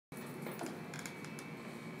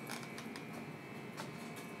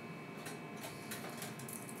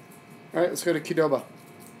Alright, let's go to Qdoba.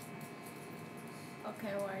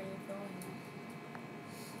 Okay, where are you going?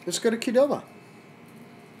 Let's go to Qdoba.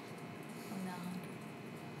 I'm not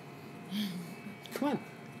hungry. Come on.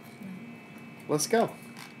 Let's go.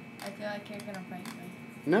 I feel like you're gonna prank me.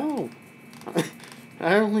 No.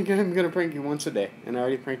 I only am going to prank you once a day, and I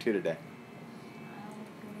already pranked you today. I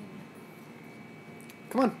don't believe you.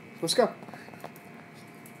 Come on, let's go.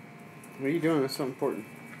 What are you doing? That's so important.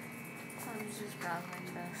 I'm just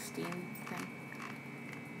browsing the Steam thing.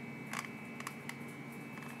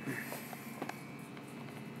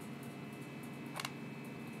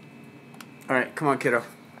 Alright, come on, kiddo.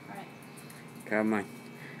 Alright. Grab mine.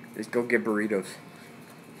 Let's go get burritos.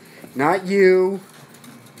 Not you.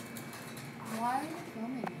 Why are you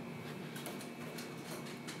filming me?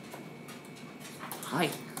 Hi.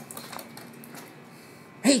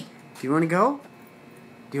 Hey, do you want to go?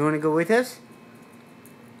 Do you want to go with us?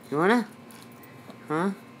 You want to?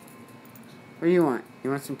 Huh? What do you want? You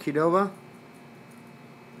want some Qdoba?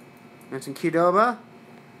 You want some Qdoba?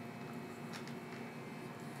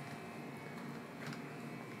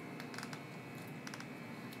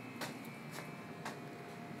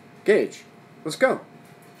 Gage, let's go.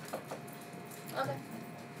 Okay.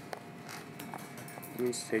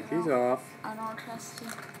 Let's take these off. I don't trust you.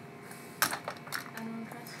 I don't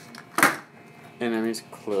trust you. And that means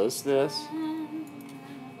close this.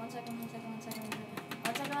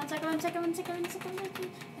 One second.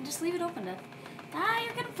 And just leave it open, Dad. Ah,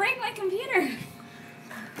 you're gonna break my computer.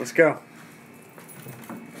 Let's go.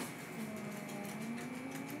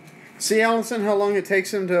 See, Allison, how long it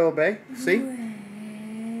takes him to obey? See?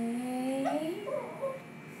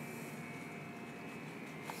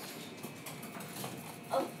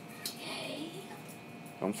 Okay.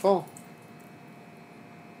 Don't fall.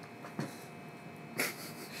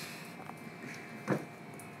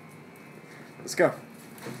 Let's go.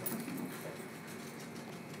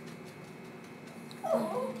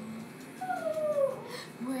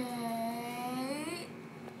 Wait.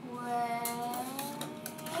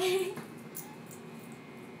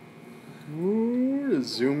 Ooh,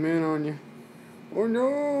 zoom in on you. Oh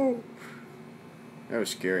no! That was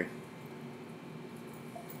scary.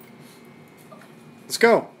 Let's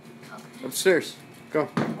go. Okay. Upstairs. Go.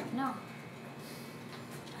 No. I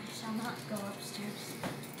shall not go upstairs.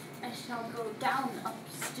 I shall go down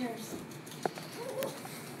upstairs.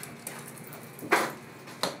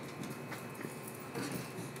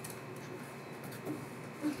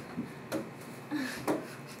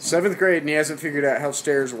 7th grade and he hasn't figured out how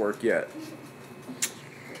stairs work yet.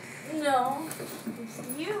 No. It's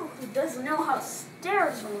you who doesn't know how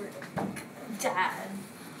stairs work, Dad.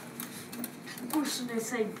 Or should I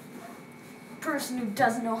say, person who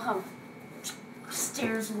doesn't know how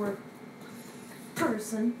stairs work.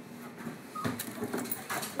 Person.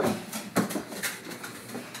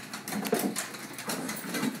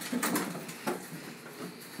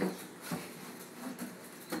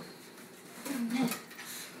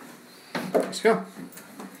 Let's go.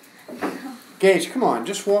 Gage, come on,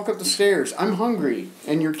 just walk up the stairs. I'm hungry,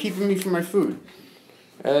 and you're keeping me from my food.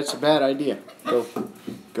 That's a bad idea. Go.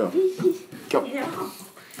 Go. Go.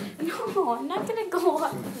 No, I'm not gonna go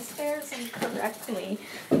up the stairs incorrectly.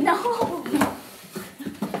 No.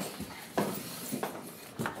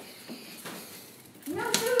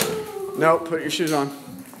 No. No, put your shoes on.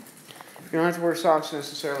 You don't have to wear socks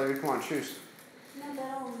necessarily. Come on, shoes.